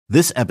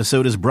This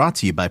episode is brought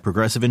to you by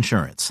Progressive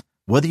Insurance.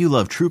 Whether you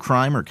love true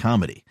crime or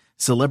comedy,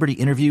 celebrity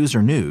interviews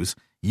or news,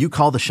 you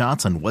call the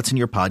shots on what's in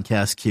your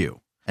podcast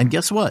queue. And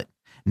guess what?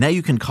 Now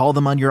you can call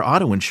them on your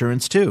auto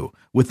insurance too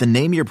with the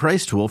Name Your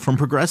Price tool from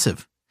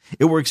Progressive.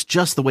 It works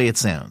just the way it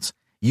sounds.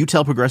 You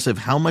tell Progressive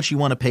how much you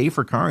want to pay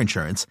for car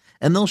insurance,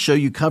 and they'll show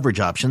you coverage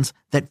options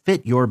that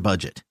fit your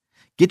budget.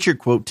 Get your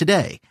quote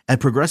today at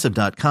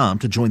Progressive.com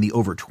to join the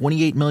over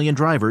 28 million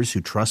drivers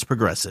who trust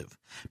Progressive.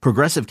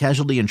 Progressive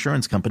Casualty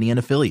Insurance Company and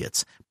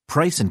Affiliates.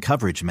 Price and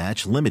coverage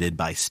match limited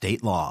by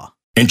state law.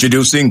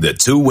 Introducing the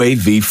two-way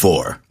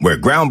V4, where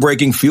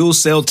groundbreaking fuel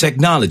cell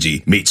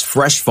technology meets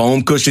fresh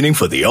foam cushioning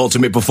for the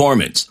ultimate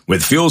performance.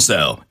 With fuel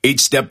cell, each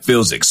step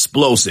feels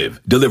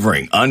explosive,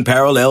 delivering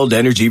unparalleled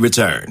energy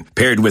return.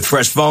 Paired with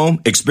fresh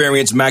foam,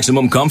 experience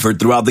maximum comfort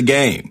throughout the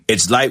game.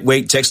 Its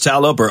lightweight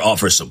textile upper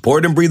offers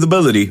support and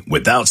breathability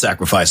without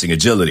sacrificing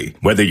agility.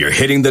 Whether you're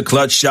hitting the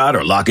clutch shot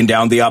or locking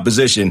down the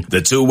opposition,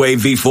 the two-way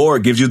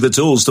V4 gives you the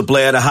tools to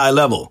play at a high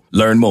level.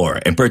 Learn more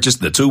and purchase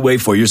the two-way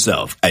for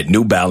yourself at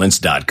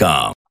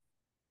newbalance.com.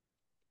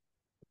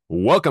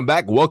 Welcome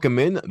back. Welcome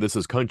in. This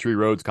is Country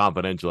Roads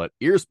Confidential at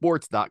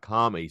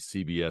earsports.com, a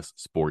CBS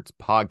sports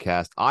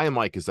podcast. I am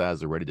Mike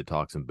Casazza, ready to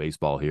talk some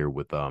baseball here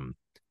with, I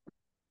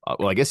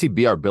guess he'd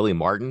be our Billy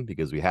Martin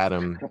because we had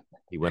him.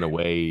 He went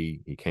away.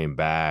 He came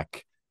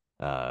back.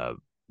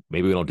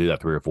 Maybe we don't do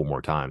that 3 or 4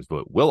 more times,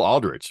 but Will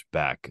Aldrich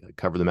back,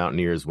 covered the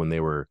Mountaineers when they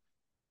were,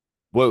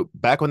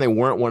 back when they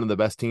weren't one of the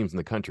best teams in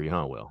the country,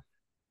 huh, Will?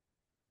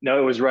 No,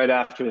 it was right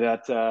after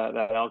that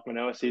Alek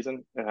Manoah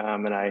season.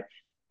 And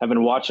I've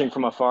been watching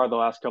from afar the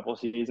last couple of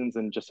seasons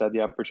and just had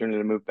the opportunity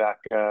to move back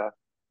to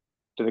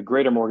the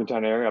greater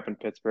Morgantown area up in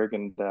Pittsburgh,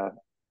 and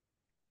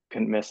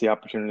couldn't miss the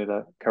opportunity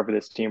to cover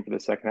this team for the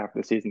second half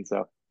of the season.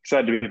 So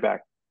excited to be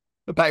back.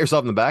 But pat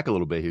yourself in the back a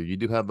little bit here. You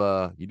do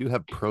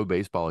have pro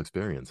baseball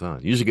experience, huh?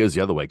 It usually goes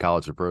the other way,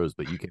 college or pros,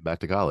 but you came back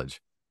to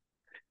college.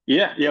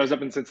 Yeah. I was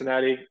up in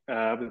Cincinnati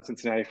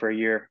for a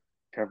year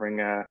covering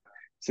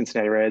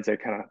Cincinnati Reds. I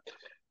kind of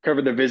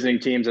covered the visiting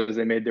teams as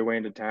they made their way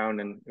into town,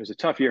 and it was a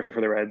tough year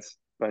for the Reds.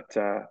 But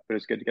it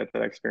was good to get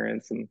that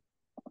experience, and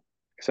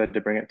excited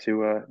to bring it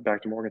to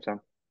back to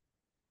Morgantown.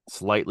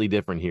 Slightly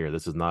different here.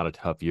 This is not a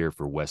tough year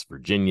for West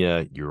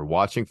Virginia. You're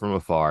watching from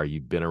afar.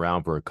 You've been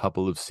around for a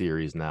couple of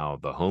series now.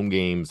 The home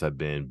games have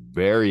been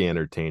very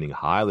entertaining,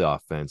 highly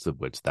offensive,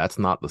 which that's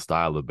not the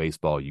style of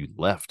baseball you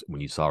left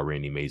when you saw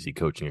Randy Mazey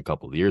coaching a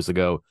couple of years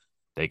ago.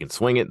 They can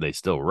swing it. They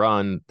still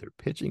run. Their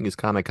pitching is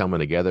kind of coming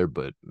together,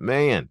 but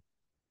man,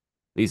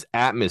 these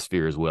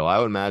atmospheres, Will, I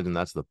would imagine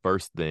that's the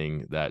first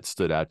thing that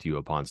stood out to you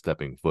upon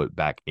stepping foot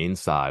back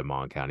inside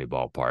Mon County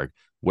Ballpark.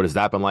 What has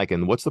that been like,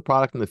 and what's the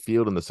product in the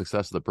field and the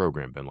success of the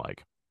program been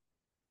like?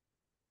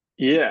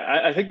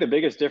 Yeah, I think the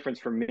biggest difference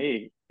for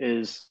me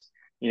is,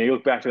 you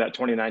look back to that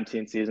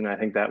 2019 season. I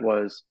think that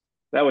was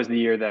the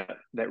year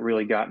that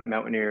really got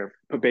Mountaineer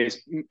put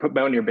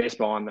Mountaineer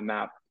baseball on the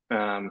map.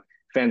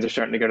 Fans are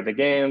starting to go to the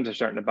games. They're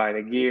starting to buy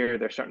the gear.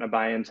 They're starting to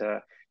buy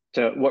into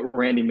what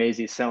Randy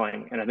Mazey's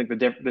selling. And I think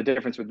the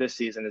difference with this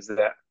season is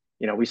that,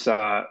 we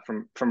saw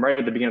from right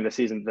at the beginning of the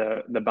season,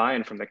 the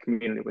buy-in from the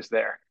community was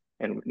there.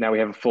 And now we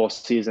have a full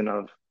season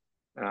of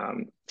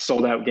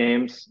sold out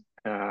games.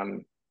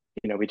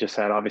 We just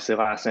had, obviously,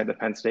 last night, the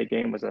Penn State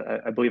game was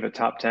I believe a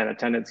top 10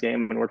 attendance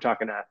game. And we're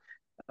talking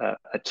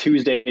a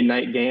Tuesday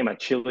night game, a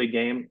chilly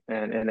game,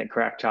 and it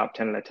cracked top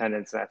 10 in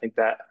attendance. And I think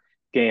that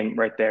game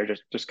right there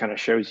just kind of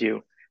shows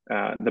you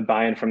the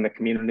buy-in from the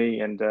community.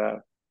 And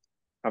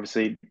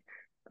obviously,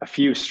 a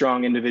few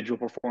strong individual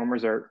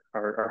performers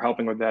are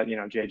helping with that,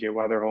 JJ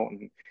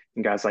Weatherholt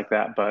and guys like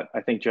that. But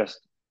I think just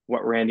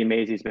what Randy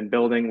Mazey's been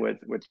building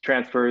with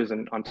transfers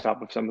and on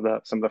top of some of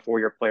the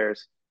 4-year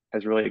players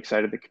has really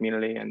excited the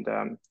community, and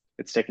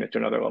it's taken it to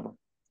another level.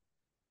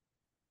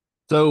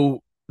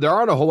 So there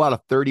aren't a whole lot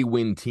of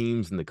 30-win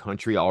teams in the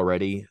country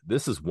already.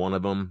 This is one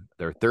of them.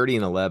 They're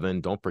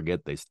 30-11. Don't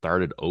forget they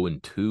started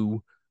 0-2.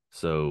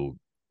 So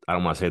I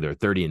don't want to say they're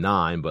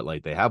 30-9,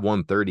 but they have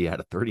won 30 out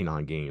of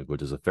 39 games,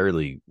 which is a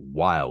fairly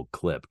wild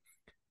clip.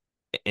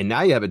 And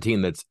now you have a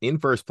team that's in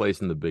first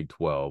place in the Big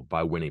 12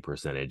 by winning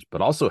percentage,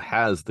 but also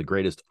has the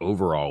greatest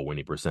overall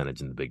winning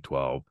percentage in the Big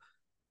 12.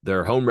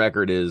 Their home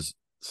record is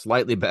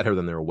slightly better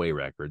than their away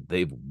record.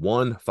 They've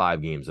won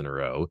 5 games in a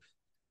row.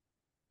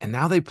 And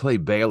now they play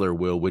Baylor,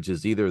 Will, which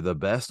is either the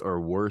best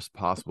or worst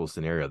possible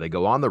scenario. They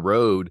go on the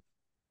road.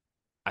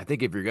 I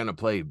think if you're going to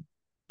play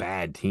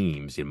bad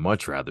teams, you'd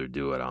much rather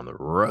do it on the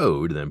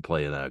road than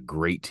playing a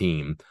great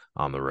team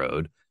on the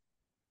road.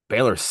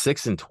 Baylor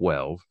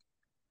 6-12.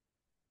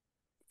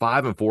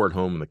 5-4 at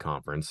home in the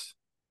conference.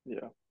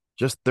 Yeah.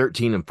 Just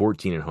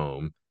 13-14 at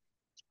home.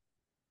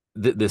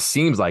 This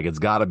seems like it's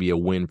got to be a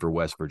win for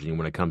West Virginia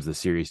when it comes to the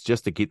series,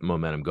 just to keep the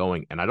momentum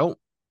going. And I don't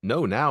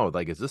know now,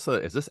 is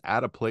this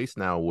at a place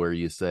now where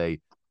you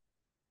say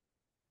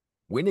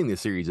winning the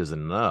series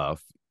isn't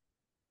enough?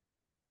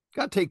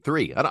 Got to take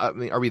 3. I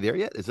mean, are we there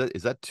yet? Is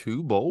that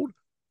too bold?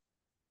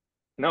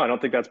 No, I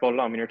don't think that's bold at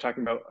all. I mean, you're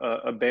talking about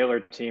a Baylor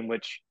team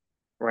which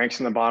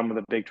ranks in the bottom of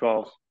the Big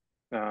 12.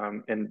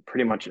 in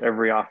pretty much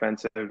every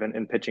offensive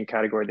and pitching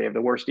category. They have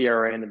the worst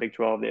ERA in the Big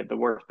 12. They have the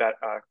worst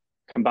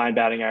combined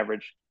batting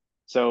average.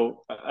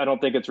 So I don't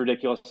think it's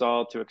ridiculous at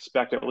all to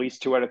expect at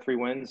least 2 out of 3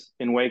 wins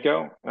in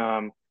Waco.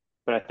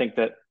 But I think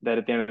that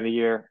at the end of the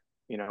year,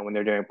 when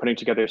they're putting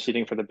together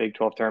seeding for the Big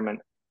 12 tournament,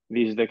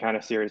 these are the kind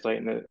of series late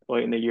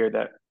in the year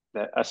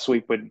that a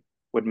sweep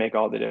would make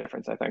all the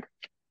difference, I think.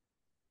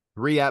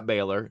 3 at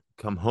Baylor,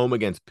 come home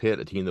against Pitt,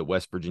 a team that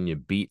West Virginia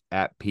beat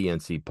at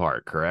PNC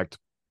Park, correct?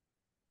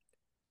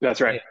 That's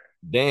right.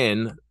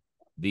 Then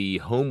the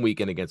home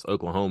weekend against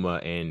Oklahoma,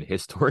 and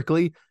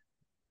historically,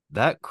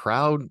 that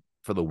crowd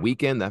for the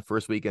weekend, that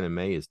first weekend in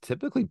May, is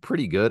typically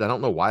pretty good. I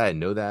don't know why I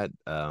know that,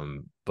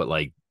 but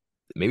like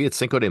maybe it's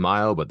Cinco de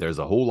Mayo, but there's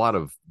a whole lot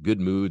of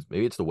good moods.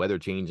 Maybe it's the weather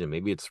changing,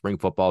 maybe it's spring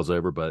football's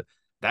over, but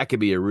that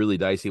could be a really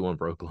dicey one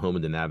for Oklahoma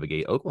to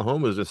navigate.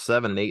 Oklahoma is just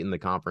 7-8 in the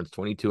conference,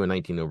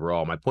 22-19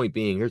 overall. My point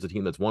being, here's a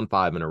team that's won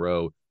 5 in a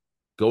row,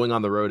 going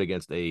on the road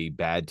against a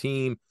bad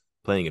team,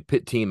 playing a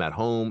Pitt team at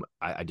home.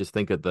 I just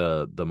think that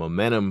the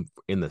momentum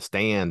in the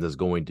stands is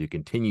going to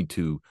continue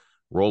to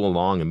roll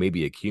along and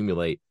maybe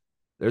accumulate.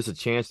 There's a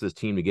chance this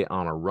team to get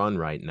on a run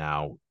right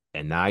now.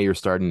 And now you're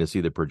starting to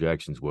see the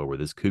projections where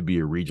this could be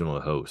a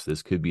regional host.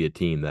 This could be a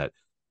team that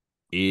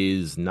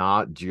is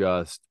not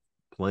just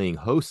playing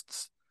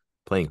host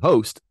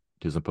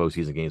to some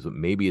postseason games, but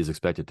maybe is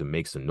expected to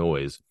make some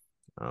noise.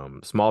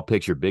 Small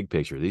picture, big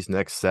picture. These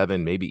next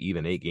 7, maybe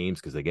even 8 games,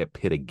 because they get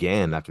Pitt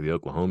again after the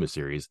Oklahoma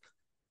series.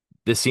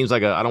 This seems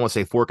like I don't want to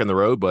say fork in the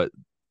road, but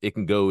it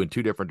can go in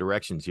 2 different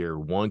directions here.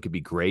 One could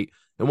be great,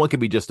 and one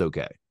could be just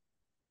okay.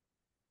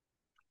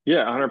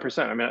 Yeah,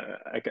 100%. I mean,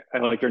 I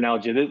like your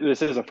analogy.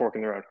 This is a fork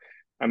in the road.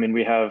 I mean,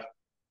 we have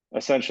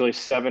essentially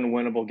 7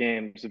 winnable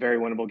games, very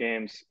winnable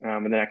games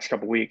in the next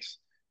couple of weeks.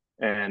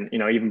 And,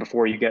 even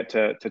before you get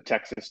to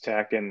Texas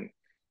Tech and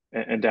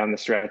down the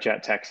stretch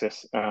at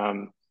Texas,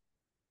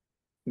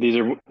 these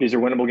are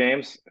winnable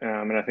games.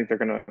 And I think these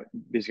are going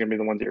to be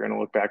the ones that you're going to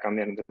look back on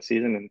the end of the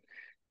season.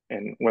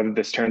 And whether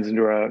this turns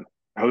into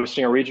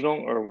hosting a regional,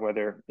 or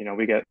whether,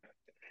 we get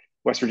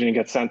West Virginia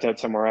gets sent out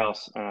somewhere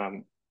else.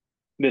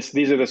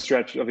 These are the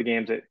stretch of the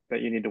games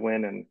that you need to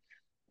win,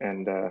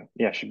 and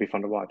yeah, it should be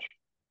fun to watch.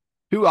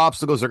 2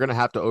 obstacles are going to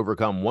have to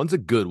overcome. One's a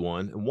good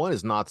one, and one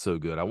is not so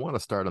good. I want to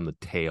start on the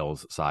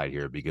tails side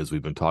here because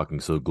we've been talking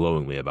so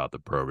glowingly about the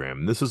program.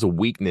 And this is a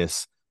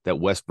weakness that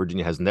West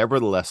Virginia has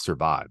nevertheless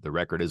survived. The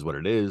record is what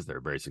it is.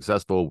 They're very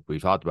successful.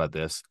 We've talked about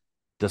this.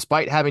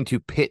 Despite having to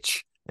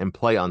pitch and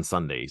play on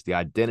Sundays, the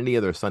identity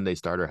of their Sunday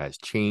starter has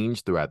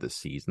changed throughout the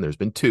season. There's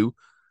been 2.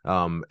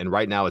 And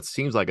right now it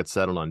seems like it's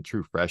settled on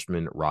true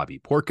freshman Robbie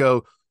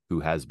Porco,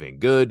 who has been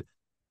good,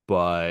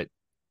 but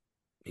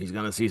he's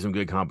going to see some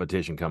good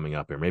competition coming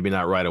up here. Maybe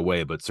not right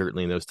away, but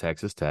certainly in those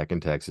Texas Tech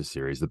and Texas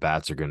series, the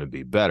bats are going to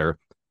be better.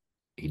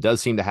 He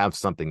does seem to have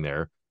something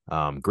there.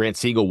 Grant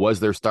Siegel was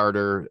their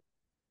starter.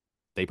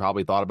 They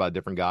probably thought about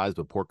different guys,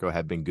 but Porco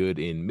had been good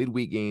in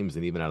midweek games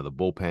and even out of the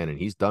bullpen, and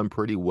he's done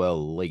pretty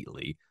well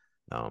lately.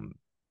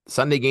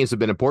 Sunday games have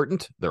been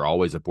important. They're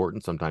always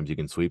important. Sometimes you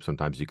can sweep.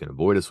 Sometimes you can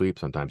avoid a sweep.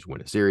 Sometimes you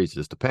win a series. It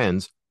just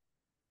depends.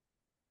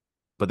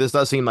 But this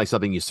does seem like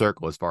something you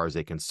circle as far as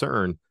a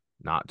concern,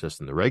 not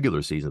just in the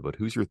regular season, but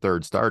who's your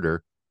third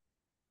starter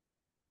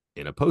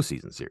in a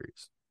postseason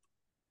series?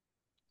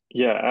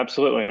 Yeah,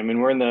 absolutely. I mean,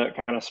 we're in the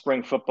kind of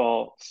spring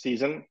football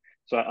season.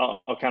 So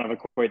I'll kind of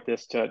equate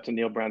this to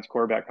Neil Brown's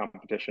quarterback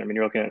competition. I mean,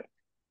 you're looking at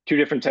 2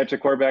 different types of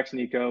quarterbacks,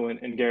 Nico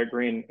and Garrett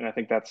Green. And I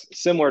think that's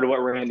similar to what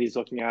Randy's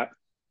looking at.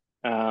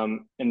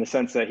 In the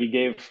sense that he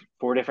gave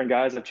 4 different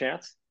guys a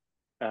chance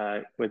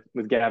with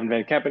Gavin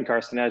Van Kempen,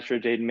 Carson Ezra,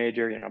 Jaden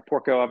Major,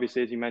 Porco,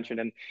 obviously, as you mentioned,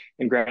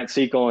 and Grant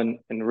Siegel, and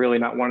really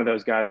not one of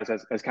those guys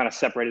has kind of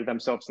separated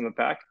themselves from the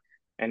pack.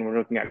 And we're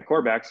looking at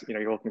quarterbacks,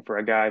 you're looking for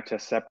a guy to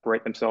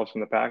separate themselves from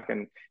the pack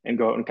and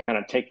go out and kind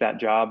of take that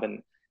job.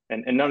 And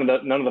none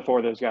of the 4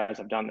 of those guys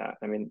have done that.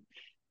 I mean,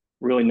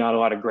 really not a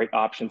lot of great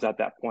options at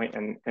that point.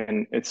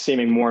 And it's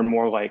seeming more and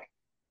more like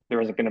there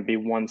isn't going to be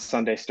one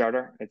Sunday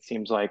starter. It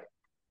seems like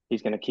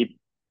he's going to keep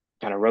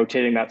kind of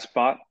rotating that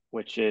spot,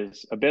 which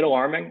is a bit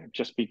alarming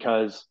just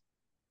because,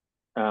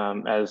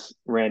 as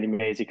Randy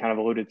Mazey kind of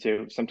alluded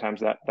to,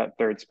 sometimes that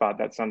third spot,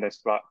 that Sunday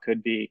spot,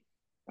 could be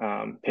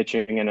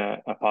pitching in a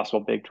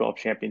possible Big 12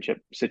 championship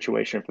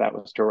situation if that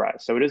was to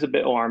arise. So it is a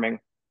bit alarming.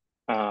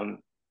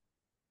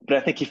 But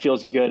I think he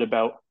feels good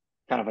about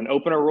kind of an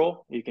opener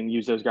role. You can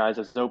use those guys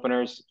as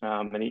openers.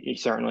 And he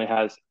certainly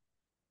has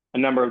a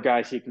number of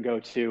guys he can go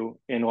to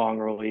in long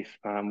relief,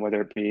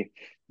 whether it be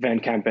Van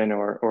Kempen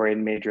or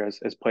Aiden Major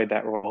has played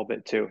that role a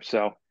bit too.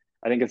 So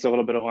I think it's a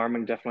little bit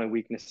alarming, definitely a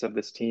weakness of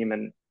this team.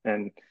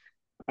 And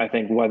I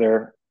think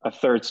whether a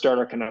third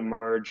starter can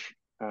emerge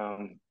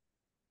out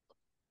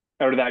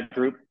of that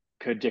group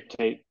could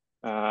dictate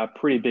a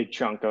pretty big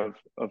chunk of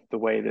the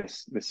way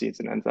this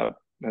season ends up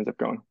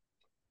going.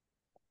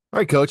 All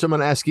right, Coach, I'm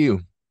going to ask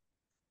you,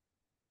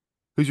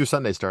 who's your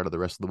Sunday starter the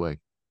rest of the way?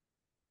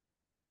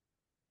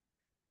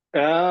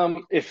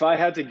 If I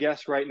had to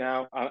guess right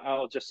now,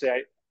 I'll just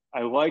say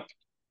I liked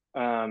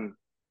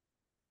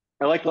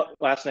I like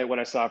last night what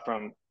I saw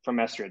from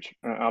Estridge.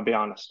 I'll be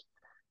honest.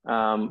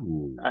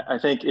 I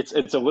think it's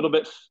a little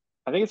bit.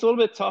 I think it's a little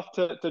bit tough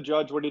to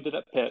judge what he did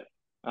at Pitt.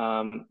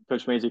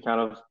 Coach Mazey kind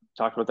of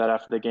talked about that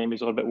after the game.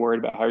 He's a little bit worried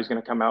about how he's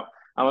going to come out.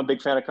 I'm a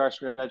big fan of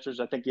Carson Edwards.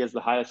 I think he has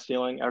the highest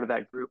ceiling out of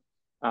that group.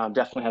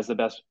 Definitely has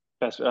the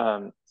best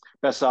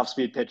off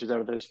speed pitches out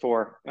of those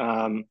four.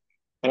 And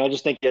I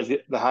just think he has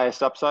the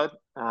highest upside.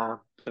 And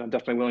I'm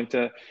definitely willing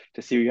to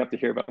see what you have to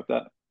hear about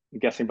that. I'm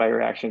guessing by your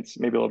reactions,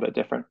 maybe a little bit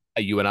different.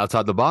 You went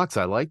outside the box.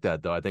 I like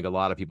that, though. I think a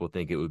lot of people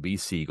think it would be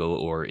Siegel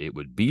or it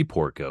would be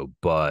Porco,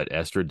 but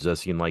Estridge does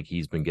seem like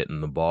he's been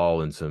getting the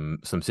ball in some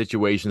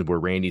situations where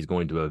Randy's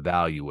going to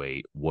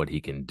evaluate what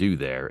he can do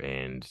there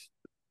and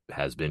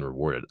has been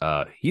rewarded.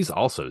 He's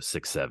also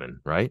 6'7",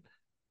 right?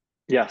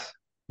 Yes.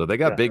 So they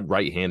got big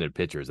right-handed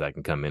pitchers that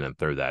can come in and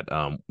throw that,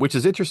 which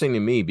is interesting to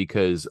me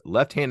because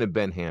left-handed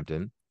Ben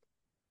Hampton,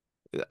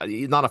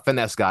 he's not a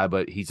finesse guy,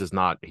 but he's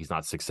not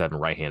 6'7"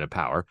 right-handed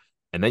power.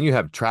 And then you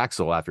have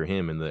Traxel after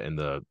him in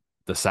the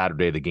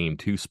Saturday the game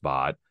 2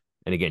 spot.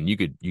 And again, you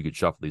could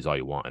shuffle these all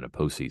you want in a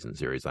postseason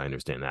series. I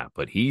understand that,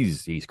 but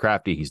he's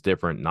crafty, he's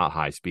different, not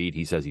high speed.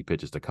 He says he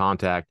pitches to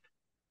contact.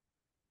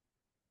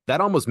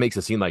 That almost makes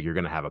it seem like you're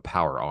going to have a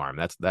power arm.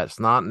 That's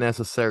not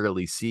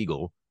necessarily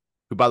Siegel,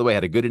 who by the way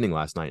had a good inning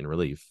last night in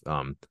relief.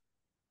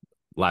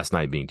 Last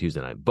night being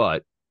Tuesday night,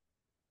 but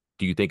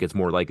do you think it's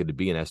more likely to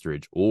be an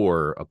Estridge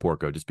or a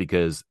Porco just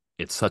because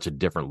it's such a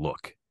different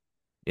look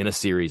in a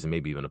series and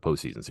maybe even a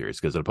postseason series?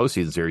 Because in a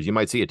postseason series, you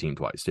might see a team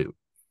twice too.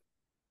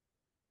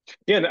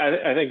 Yeah,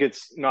 I think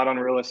it's not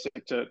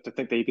unrealistic to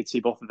think that you could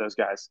see both of those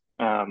guys.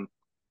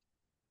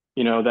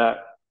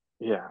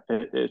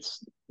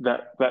 It's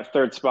that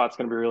third spot's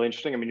going to be really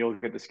interesting. I mean, you'll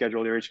look at the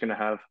schedule; they're each going to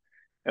have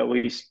at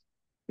least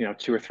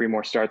 2 or 3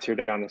 more starts here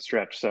down the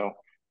stretch. So,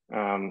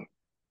 I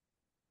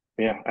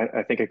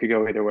think it could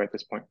go either way at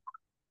this point.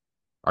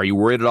 Are you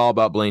worried at all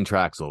about Blaine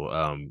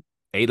Traxel?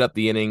 Ate up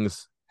the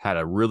innings, had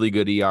a really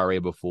good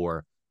ERA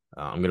before.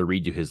 I'm going to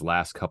read you his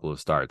last couple of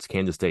starts.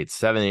 Kansas State,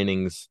 7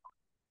 innings,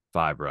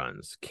 5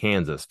 runs.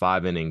 Kansas,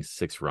 5 innings,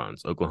 6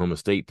 runs. Oklahoma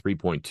State,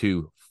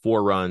 3.2,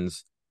 4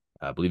 runs.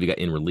 I believe he got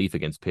in relief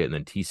against Pitt, and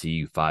then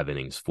TCU, 5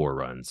 innings, 4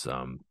 runs.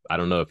 I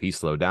don't know if he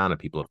slowed down, if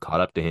people have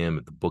caught up to him,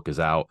 if the book is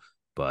out,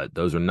 but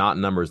those are not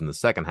numbers in the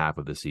second half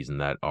of the season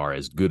that are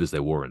as good as they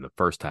were in the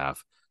first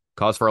half.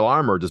 Cause for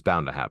alarm or just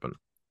bound to happen?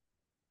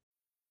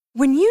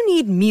 When you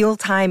need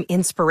mealtime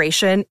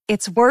inspiration,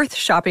 it's worth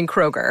shopping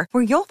Kroger,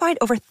 where you'll find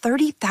over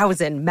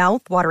 30,000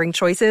 mouth-watering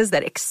choices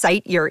that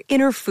excite your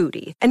inner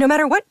foodie. And no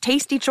matter what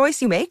tasty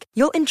choice you make,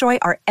 you'll enjoy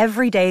our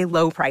everyday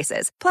low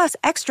prices, plus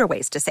extra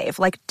ways to save,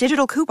 like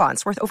digital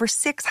coupons worth over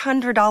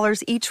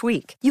 $600 each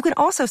week. You can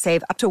also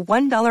save up to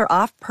 $1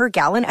 off per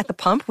gallon at the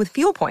pump with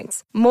fuel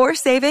points. More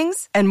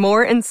savings and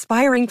more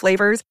inspiring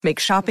flavors make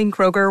shopping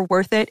Kroger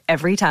worth it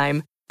every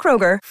time.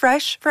 Kroger,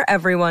 fresh for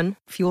everyone.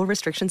 Fuel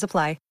restrictions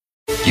apply.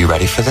 You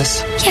ready for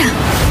this? Yeah.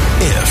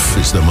 If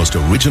is the most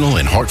original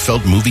and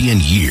heartfelt movie in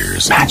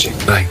years.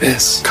 Magic like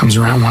this comes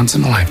around once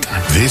in a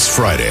lifetime. This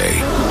Friday,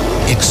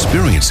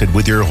 experience it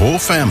with your whole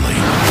family.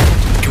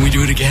 Can we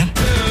do it again?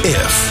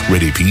 If,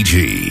 rated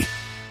PG.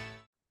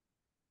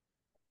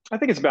 I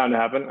think it's bound to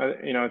happen.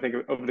 I think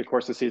over the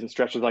course of the season,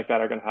 stretches like that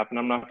are going to happen.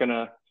 I'm not going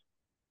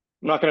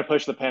to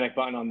push the panic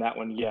button on that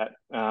one yet.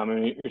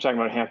 You're talking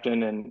about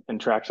Hampton and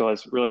Traxel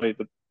as really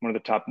one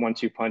of the top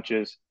 1-2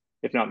 punches,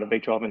 if not in the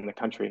Big 12 in the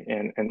country.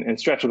 And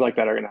stretches like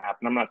that are going to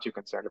happen. I'm not too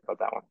concerned about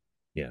that one.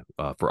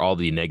 Yeah. For all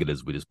the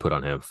negatives we just put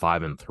on him,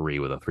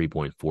 5-3 with a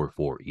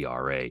 3.44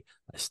 ERA.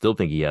 I still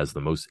think he has the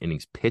most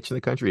innings pitched in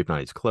the country, if not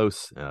he's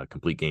close.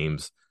 Complete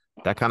games.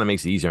 That kind of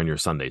makes it easier on your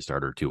Sunday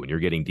starter too. When you're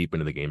getting deep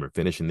into the game or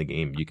finishing the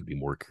game, you can be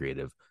more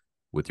creative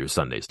with your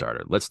Sunday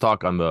starter. Let's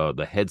talk on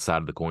the head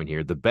side of the coin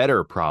here. The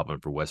better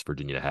problem for West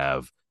Virginia to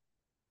have,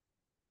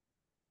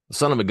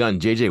 son of a gun,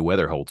 JJ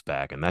Weatherholt's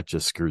back, and that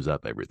just screws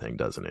up everything,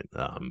 doesn't it?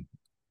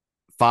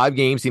 5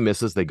 games he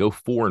misses. They go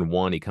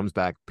 4-1. He comes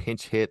back,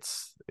 pinch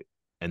hits,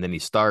 and then he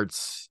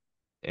starts,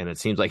 and it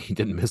seems like he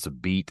didn't miss a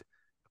beat.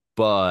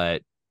 But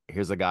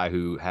here's a guy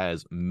who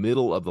has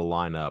middle of the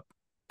lineup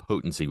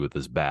potency with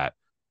his bat,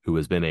 who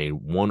has been a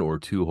 1 or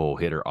 2 hole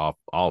hitter off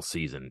all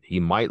season.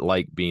 He might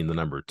like being the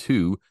number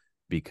 2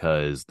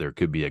 because there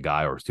could be a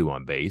guy or 2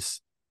 on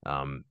base.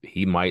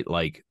 He might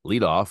like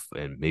leadoff,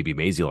 and maybe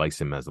Mazey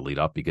likes him as a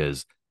leadoff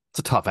because it's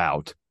a tough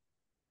out.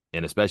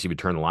 And especially if you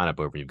turn the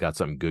lineup over and you've got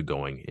something good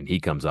going and he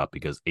comes up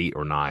because 8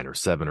 or 9 or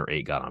 7 or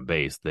 8 got on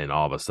base, then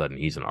all of a sudden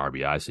he's an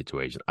RBI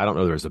situation. I don't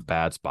know there's a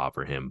bad spot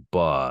for him,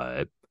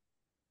 but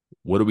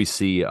what do we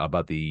see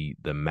about the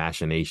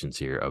machinations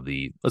here of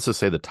let's just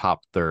say the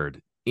top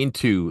third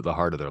into the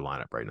heart of their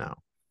lineup right now?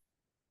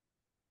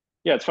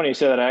 Yeah, it's funny you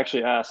say that. I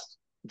actually asked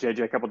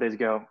JJ a couple of days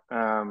ago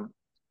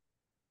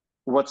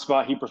what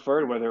spot he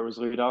preferred, whether it was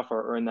leadoff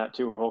or in that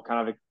 2 hole,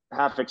 kind of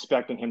half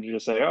expecting him to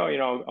just say,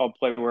 oh, I'll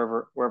play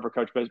wherever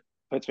coach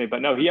puts me.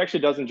 But no, he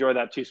actually does enjoy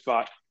that 2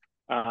 spot,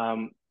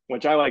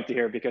 which I like to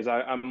hear because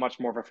I'm much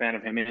more of a fan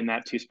of him in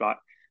that 2 spot.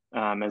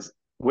 As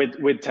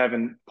with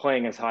Tevin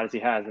playing as hot as he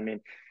has. I mean,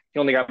 he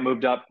only got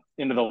moved up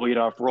into the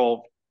leadoff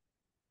role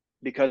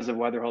because of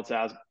Weatherholt's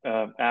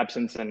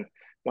absence, and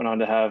went on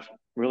to have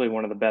really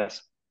one of the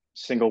best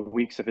single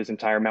weeks of his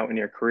entire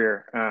Mountaineer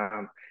career.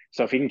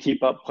 So if he can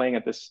keep up playing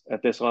at this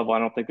level, I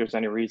don't think there's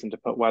any reason to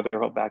put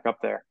Weatherholt back up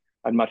there.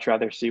 I'd much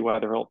rather see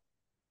Weatherholt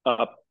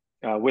up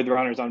with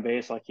runners on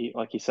base, like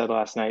he said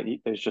last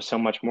night. There's just so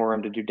much more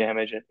room to do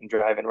damage and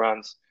drive and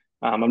runs.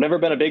 I've never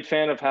been a big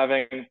fan of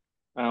having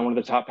one of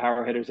the top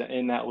power hitters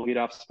in that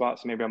leadoff spot,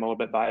 so maybe I'm a little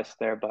bit biased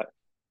there, but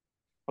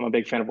I'm a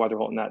big fan of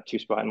Weatherholt in that 2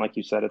 spot. And like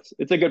you said,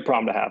 it's a good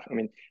problem to have. I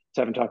mean,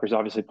 Tevin Tucker's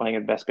obviously playing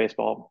at best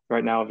baseball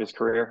right now of his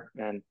career,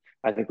 and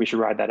I think we should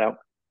ride that out.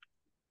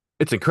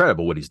 It's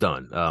incredible what he's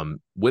done.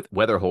 With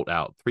Weatherholt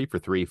out, 3 for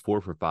 3,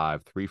 4 for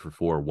 5, 3 for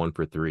 4, 1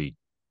 for 3.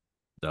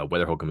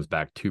 Weatherholt comes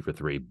back 2 for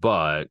 3,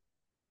 but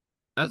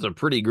that's a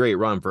pretty great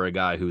run for a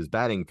guy who's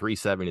batting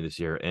 .370 this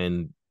year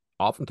and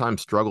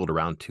oftentimes struggled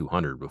around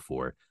 200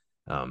 before.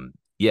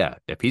 Yeah,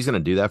 if he's going to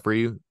do that for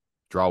you,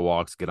 draw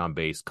walks, get on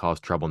base, cause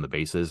trouble in the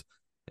bases.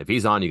 If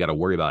he's on, you got to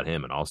worry about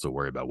him and also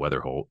worry about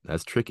Weatherholt.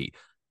 That's tricky.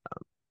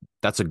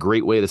 That's a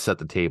great way to set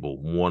the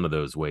table. One of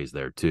those ways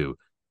there, too.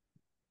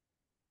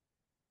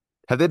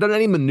 Have they done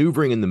any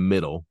maneuvering in the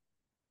middle,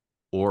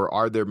 or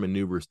are there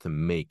maneuvers to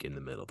make in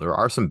the middle? There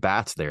are some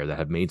bats there that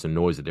have made some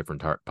noise at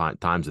different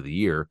times of the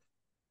year.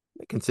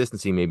 The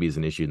consistency maybe is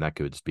an issue, and that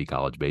could just be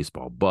college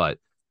baseball. But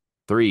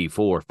 3,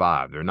 4,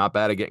 5, they're not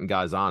bad at getting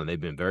guys on, and they've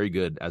been very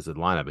good as a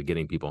lineup at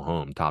getting people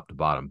home top to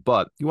bottom.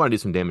 But you want to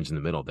do some damage in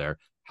the middle there.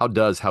 How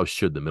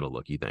should the middle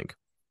look, you think?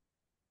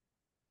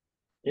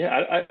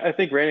 Yeah, I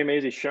think Randy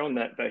Mazey's shown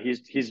that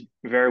he's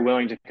very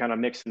willing to kind of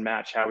mix and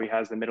match how he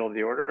has the middle of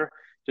the order.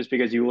 Just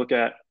because you look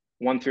at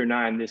 1 through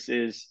 9, this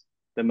is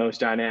the most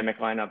dynamic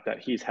lineup that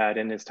he's had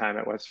in his time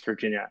at West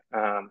Virginia.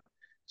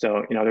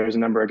 So, there's a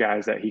number of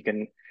guys that he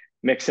can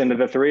mix into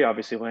the 3.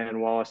 Obviously,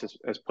 Landon Wallace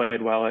has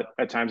played well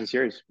at times this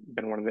year. He's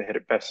been one of the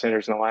best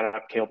hitters in the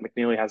lineup. Caleb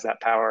McNeely has that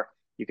power.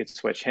 You could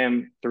switch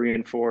him. 3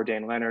 and 4,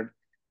 Dan Leonard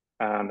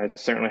has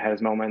certainly had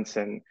his moments.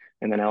 And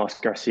then Ellis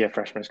Garcia,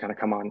 freshman, has kind of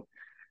come on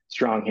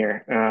strong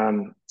here.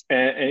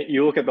 And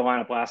you look at the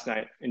lineup last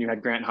night, and you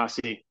had Grant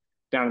Hussey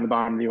down in the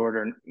bottom of the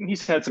order, and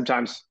he's had some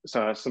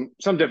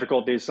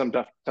difficulties, some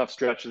tough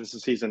stretches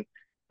this season.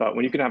 But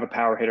when you can have a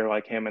power hitter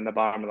like him in the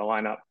bottom of the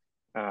lineup,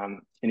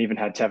 and even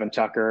had Tevin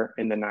Tucker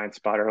in the 9th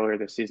spot earlier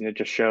this season, it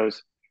just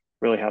shows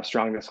really how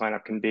strong this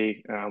lineup can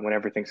be when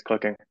everything's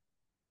clicking.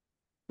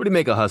 What do you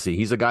make of Hussey?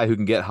 He's a guy who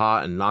can get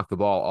hot and knock the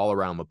ball all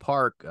around the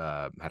park.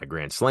 Had a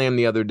grand slam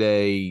the other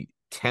day,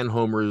 10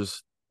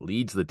 homers,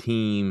 leads the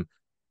team,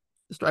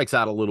 strikes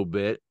out a little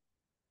bit.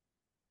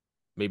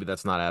 Maybe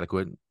that's not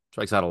adequate.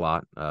 Strikes out a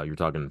lot. You're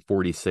talking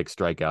 46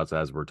 strikeouts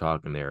as we're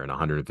talking there and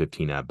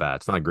 115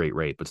 at-bats. Not a great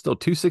rate, but still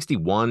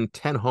 261,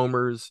 10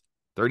 homers,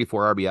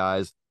 34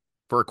 RBIs.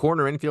 For a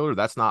corner infielder,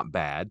 that's not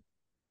bad.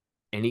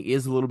 And he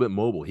is a little bit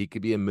mobile. He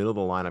could be a middle of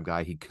the lineup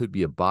guy. He could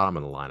be a bottom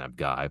of the lineup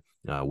guy.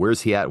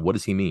 Where's he at? What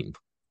does he mean?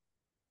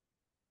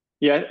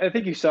 Yeah, I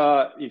think you've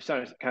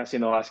kind of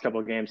seen the last couple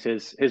of games.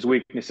 His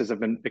weaknesses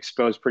have been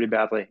exposed pretty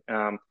badly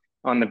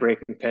on the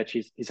breaking pitch.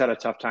 He's had a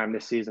tough time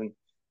this season.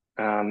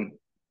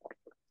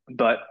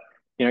 But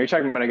you're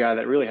talking about a guy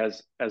that really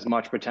has as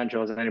much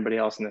potential as anybody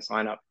else in this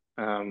lineup.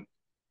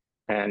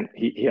 And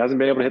he hasn't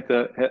been able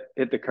to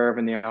hit the curve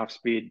in the off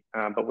speed.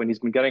 But when he's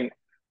been getting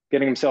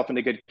himself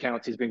into good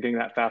counts, he's been getting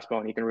that fastball,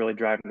 and he can really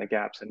drive in the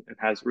gaps and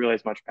has really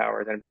as much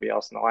power as anybody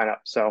else in the lineup.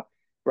 So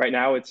right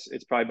now it's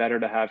probably better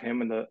to have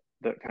him in the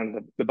kind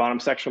of the bottom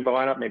section of the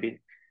lineup, maybe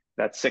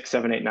that 6,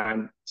 7, 8,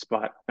 9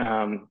 spot.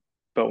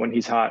 But when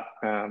he's hot,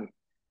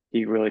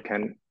 he really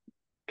can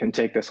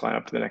take this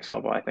lineup to the next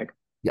level, I think.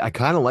 Yeah, I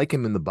kind of like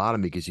him in the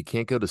bottom because you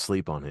can't go to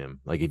sleep on him.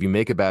 Like, if you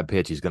make a bad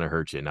pitch, he's going to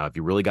hurt you. Now, if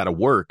you really got to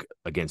work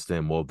against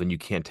him, well, then you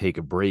can't take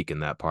a break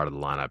in that part of the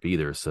lineup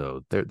either.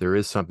 So there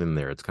is something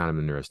there. It's kind of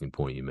an interesting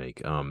point you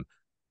make.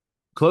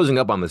 Closing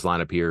up on this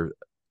lineup here,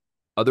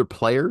 other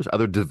players,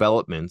 other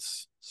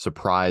developments,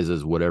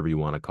 surprises, whatever you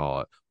want to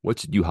call it. What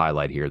should you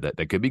highlight here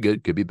that could be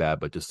good, could be bad,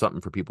 but just something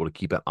for people to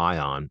keep an eye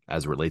on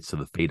as it relates to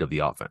the fate of the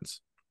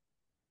offense?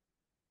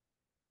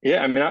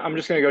 Yeah, I mean, I'm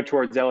just going to go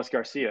towards Ellis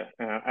Garcia.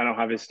 I don't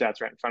have his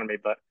stats right in front of me,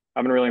 but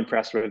I've been really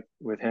impressed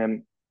with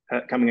him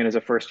coming in as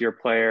a first-year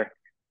player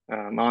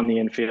on the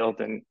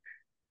infield, and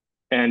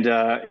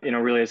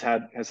really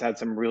has had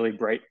some really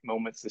bright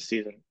moments this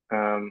season.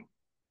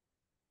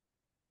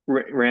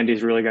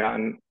 Randy's really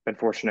been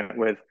fortunate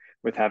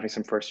with having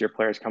some first-year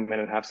players come in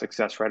and have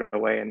success right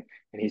away, and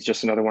he's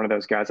just another one of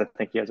those guys. I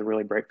think he has a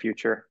really bright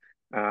future,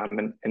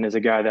 and is a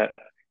guy that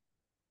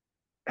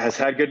has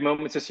had good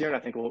moments this year, and I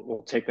think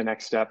we'll take the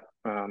next step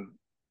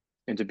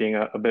into being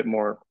a bit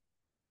more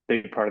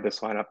big part of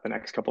this lineup the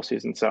next couple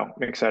seasons. So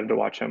I'm excited to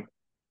watch him.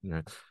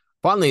 Yeah.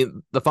 Finally,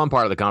 the fun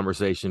part of the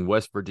conversation,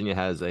 West Virginia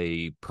has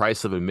a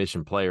price of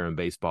admission player in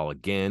baseball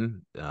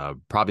again. Probably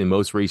definitely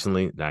most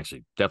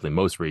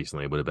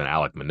recently, would have been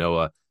Alek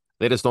Manoah.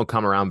 They just don't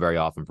come around very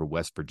often for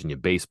West Virginia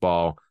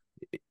baseball.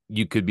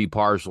 You could be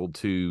partial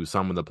to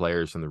some of the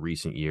players from the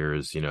recent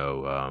years,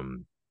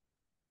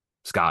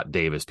 Scott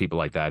Davis, people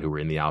like that who were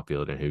in the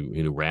outfield and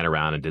who ran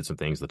around and did some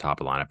things at the top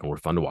of the lineup and were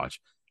fun to watch.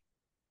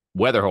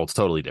 Weatherholt's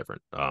totally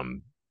different.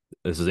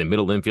 This is a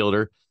middle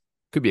infielder,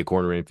 could be a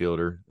corner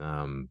infielder,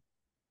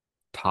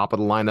 top of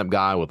the lineup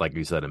guy with, like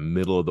you said, a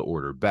middle of the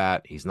order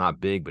bat. He's not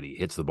big, but he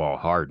hits the ball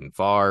hard and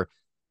far.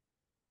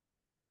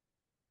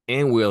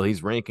 And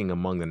he's ranking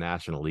among the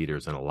national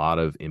leaders in a lot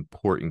of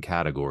important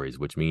categories,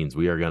 which means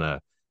we are going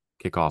to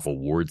kick off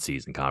award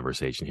season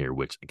conversation here,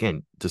 which,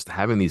 again, just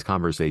having these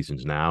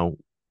conversations now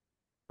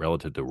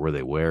relative to where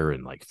they were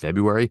in like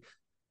February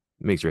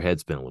makes your head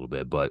spin a little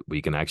bit. But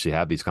we can actually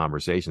have these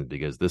conversations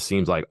because this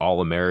seems like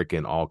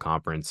all-American,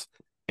 all-conference,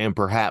 and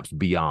perhaps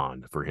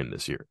beyond for him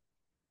this year.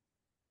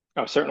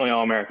 Oh, certainly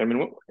all-American. I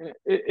mean,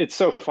 it's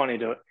so fun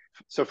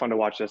to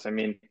watch this. I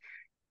mean,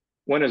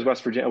 when has a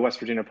West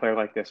Virginia player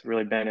like this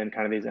really been in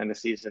kind of these end of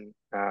season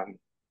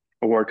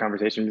award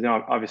conversations? You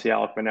know, obviously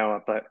Alek Manoah,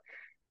 but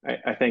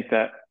I think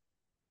that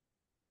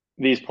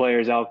these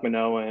players, Alek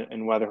Manoah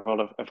and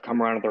Weatherholt, have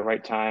come around at the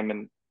right time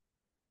and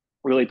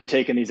really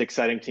taken these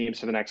exciting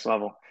teams to the next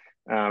level.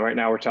 Right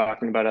now, we're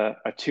talking about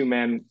a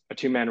two-man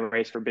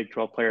race for Big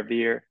 12 Player of the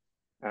Year.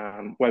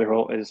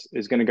 Weatherholt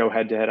is going to go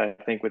head to head, I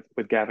think,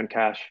 with Gavin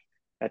Cash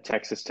at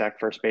Texas Tech,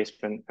 first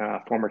baseman,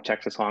 former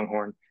Texas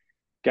Longhorn.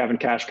 Gavin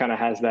Cash kind of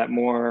has that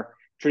more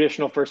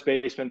traditional first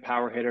baseman,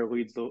 power hitter,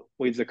 leads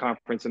the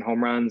conference in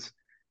home runs,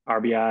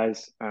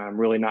 RBIs,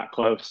 really not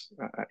close.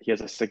 He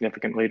has a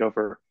significant lead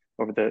over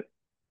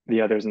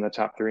the others in the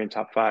top 3 and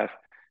top 5.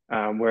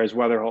 Whereas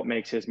Weatherholt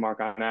makes his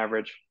mark on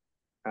average,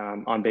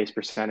 on base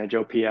percentage,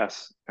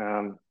 OPS.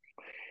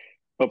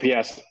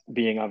 OPS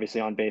being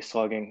obviously on base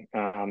slugging,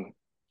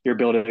 your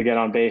ability to get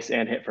on base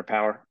and hit for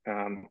power.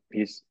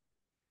 He's,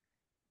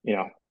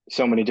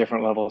 so many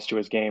different levels to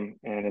his game,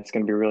 and it's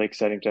going to be really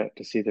exciting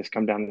to see this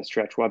come down the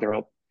stretch.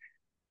 Weatherholt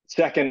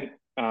second,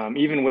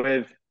 even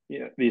with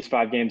these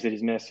 5 games that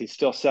he's missed, he's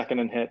still second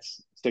in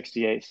hits,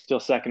 68, still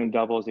second in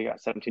doubles. He got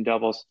 17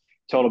 doubles.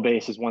 Total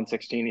base is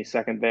 116. He's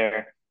second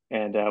there,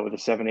 and with a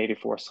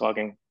 784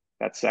 slugging,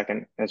 that's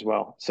second as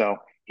well. So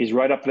he's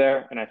right up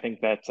there, and I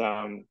think that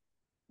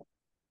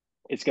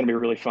it's going to be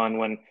really fun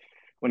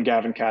when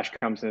Gavin Cash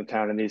comes into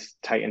town and these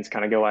Titans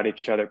kind of go at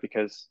each other,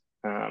 because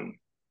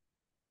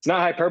it's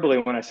not hyperbole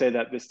when I say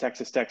that this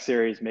Texas Tech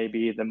series may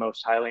be the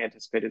most highly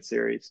anticipated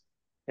series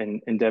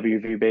in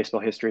WV baseball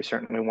history,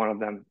 certainly one of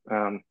them,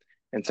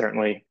 and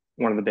certainly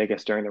one of the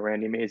biggest during the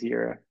Randy Mazey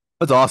era.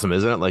 That's awesome,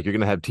 isn't it? Like, you're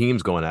going to have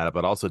teams going at it,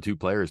 but also 2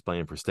 players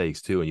playing for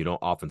stakes too. And you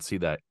don't often see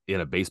that in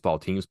a baseball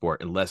team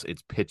sport unless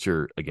it's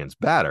pitcher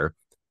against batter.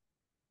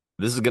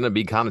 This is going to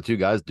be kind of 2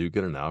 guys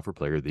duking it out for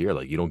player of the year.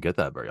 Like, you don't get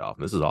that very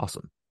often. This is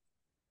awesome.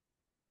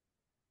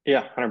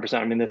 Yeah,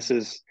 100%. I mean, this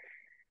is,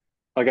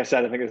 like I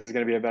said, I think this is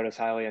going to be about as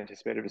highly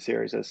anticipated of a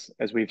series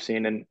as we've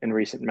seen in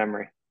recent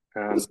memory.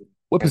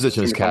 What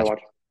position is Cash?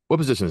 What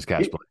position is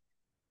Cash play?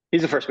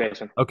 He's a first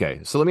baseman.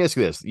 Okay, so let me ask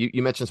you this.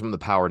 You mentioned some of the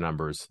power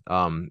numbers.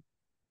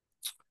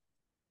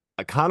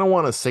 I kind of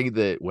want to say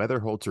that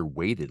Weatherholt's are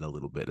weighted a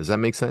little bit. Does that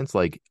make sense?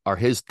 Like, are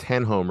his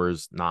 10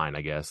 homers, 9,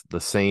 I guess,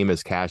 the same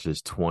as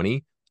Cash's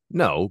 20?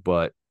 No,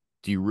 but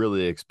do you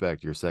really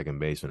expect your second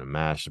baseman to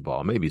mash the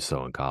ball? Maybe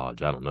so in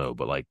college. I don't know.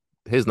 But, like,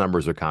 his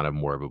numbers are kind of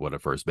more of what a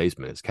first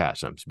baseman is,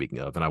 Cash, I'm speaking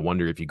of. And I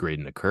wonder if you grade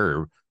in a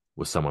curve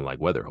with someone like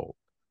Weatherholt.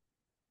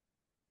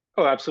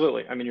 Oh,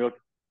 absolutely. I mean, your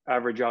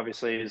average,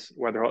 obviously, is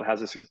Weatherholt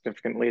has a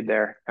significant lead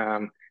there.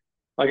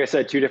 Like I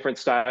said, 2 different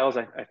styles.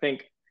 I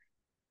think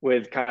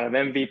with kind of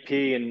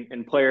MVP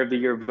and player of the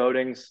year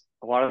votings,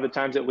 a lot of the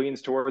times it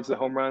leans towards the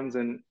home runs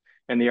and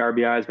the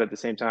RBIs, but at the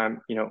same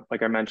time,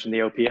 like I mentioned,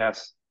 the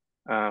OPS,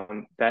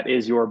 that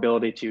is your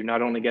ability to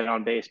not only get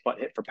on base, but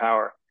hit for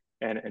power.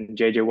 And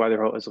JJ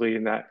Weatherholt is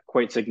leading that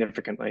quite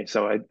significantly.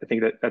 So I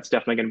think that's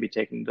definitely going to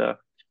be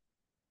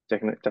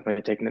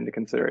definitely taken into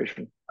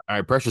consideration. All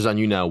right, pressure's on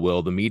you now,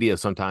 Will. The media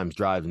sometimes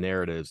drives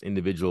narratives.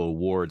 Individual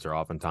awards are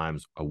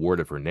oftentimes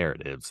awarded for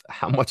narratives.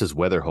 How much has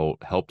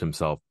Weatherholt helped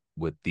himself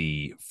with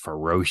the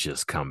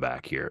ferocious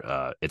comeback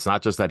here? It's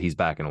not just that he's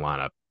back in the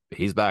lineup.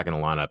 He's back in the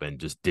lineup and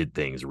just did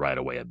things right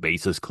away. A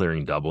bases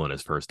clearing double in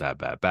his first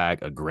at-bat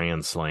back, a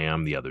grand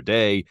slam the other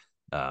day.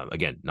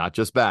 Again, not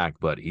just back,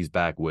 but he's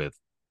back with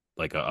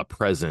like a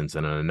presence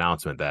and an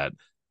announcement that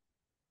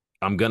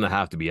I'm going to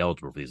have to be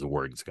eligible for these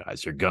awards,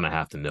 guys. You're going to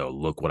have to know,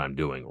 look what I'm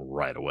doing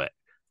right away.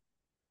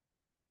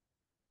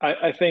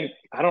 I think,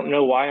 I don't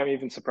know why I'm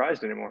even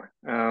surprised anymore.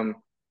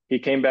 He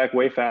came back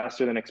way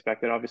faster than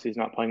expected. Obviously, he's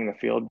not playing in the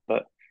field,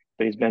 but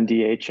he's been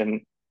DH,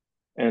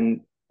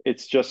 and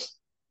it's just,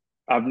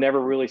 I've never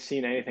really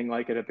seen anything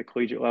like it at the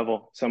collegiate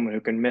level. Someone who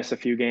can miss a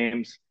few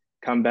games,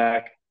 come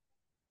back,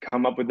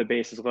 come up with the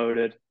bases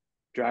loaded,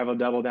 drive a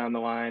double down the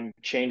line,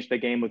 change the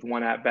game with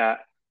 1 at bat,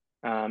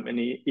 and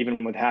he, even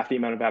with half the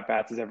amount of at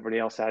bats as everybody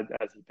else had,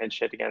 as he pinch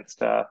hit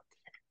against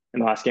in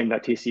the last game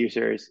of that TCU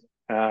series,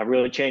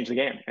 really changed the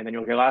game. And then you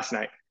look at last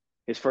night,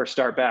 his first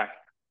start back,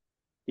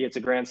 he hits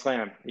a grand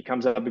slam. He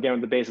comes up again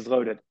with the bases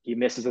loaded. He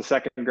misses a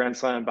second grand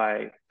slam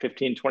by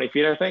 15, 20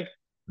 feet, I think.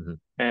 Mm-hmm.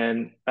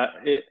 And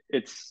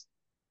it's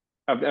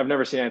I've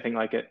never seen anything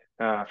like it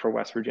for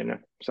West Virginia.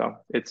 So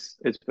it's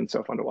been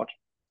so fun to watch.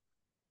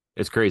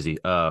 It's crazy.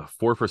 4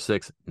 for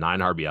 6, 9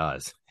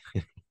 RBIs.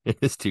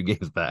 His 2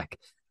 games back.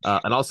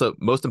 And also,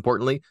 most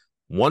importantly,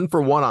 1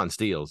 for 1 on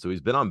steals. So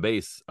he's been on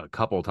base a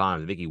couple of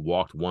times. I think he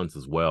walked once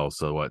as well.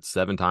 So what,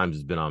 7 times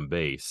he's been on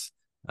base.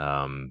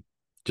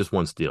 Just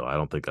 1 steal. I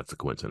don't think that's a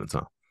coincidence,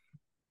 huh?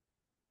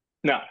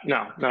 No,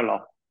 not at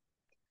all.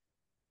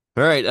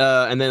 All right.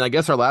 And then I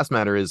guess our last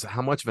matter is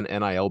how much of an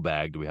NIL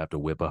bag do we have to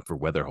whip up for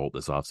Weatherholt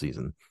this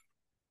offseason?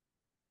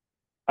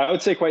 I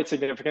would say quite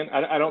significant.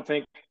 I don't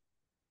think,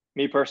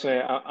 me personally,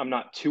 I'm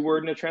not too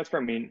worried in a transfer. I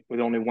mean, with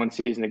only 1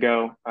 season to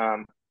go,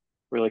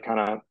 really kind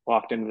of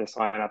locked into this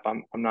lineup.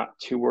 I'm not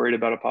too worried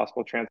about a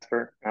possible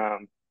transfer.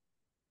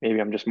 Maybe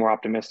I'm just more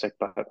optimistic,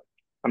 but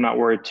I'm not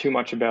worried too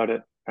much about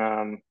it.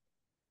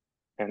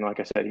 And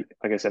like I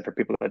said, for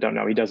people that don't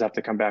know, he does have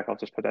to come back. I'll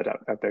just put that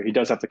out there. He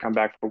does have to come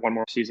back for 1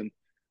 more season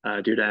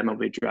due to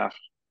MLB draft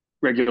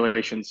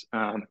regulations.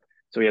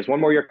 So he has 1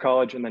 more year of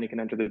college, and then he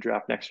can enter the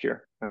draft next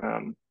year.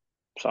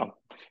 So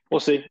we'll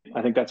see.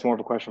 I think that's more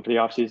of a question for the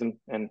offseason,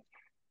 and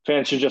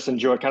fans should just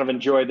enjoy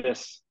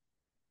this,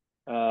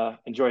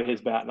 enjoy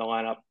his bat in the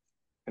lineup,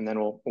 and then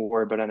we'll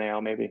worry about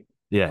NAL maybe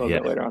a little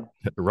bit later on.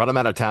 Run him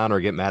out of town or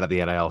get mad at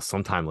the NIL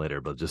sometime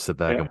later, but just sit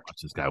back and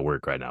watch this guy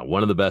work right now.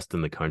 One of the best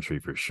in the country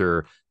for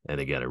sure.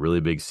 And again, a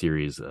really big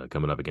series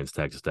coming up against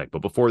Texas Tech.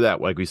 But before that,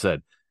 like we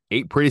said,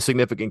 8 pretty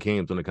significant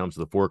games when it comes to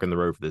the fork in the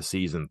road for this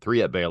season.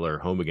 3 at Baylor,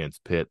 home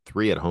against Pitt,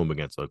 3 at home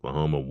against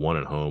Oklahoma, 1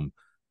 at home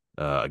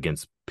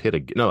against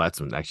Pitt. No,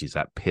 that's actually it's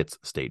at Pitt's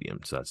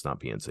stadium, so that's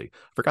not PNC.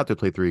 Forgot to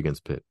play 3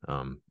 against Pitt.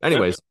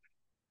 Anyways,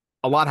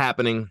 a lot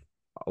happening,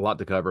 a lot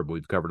to cover, but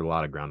we've covered a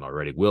lot of ground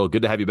already. Will,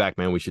 good to have you back,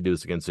 man. We should do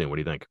this again soon. What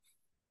do you think?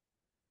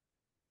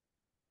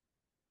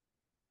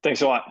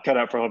 Thanks a lot. Cut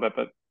out for a little bit,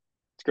 but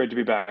it's great to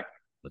be back.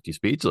 Left you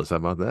speechless. How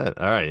about that?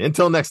 All right.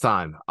 Until next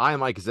time, I am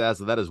Mike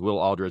Zazza. That is Will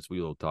Aldrich.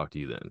 We will talk to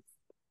you then.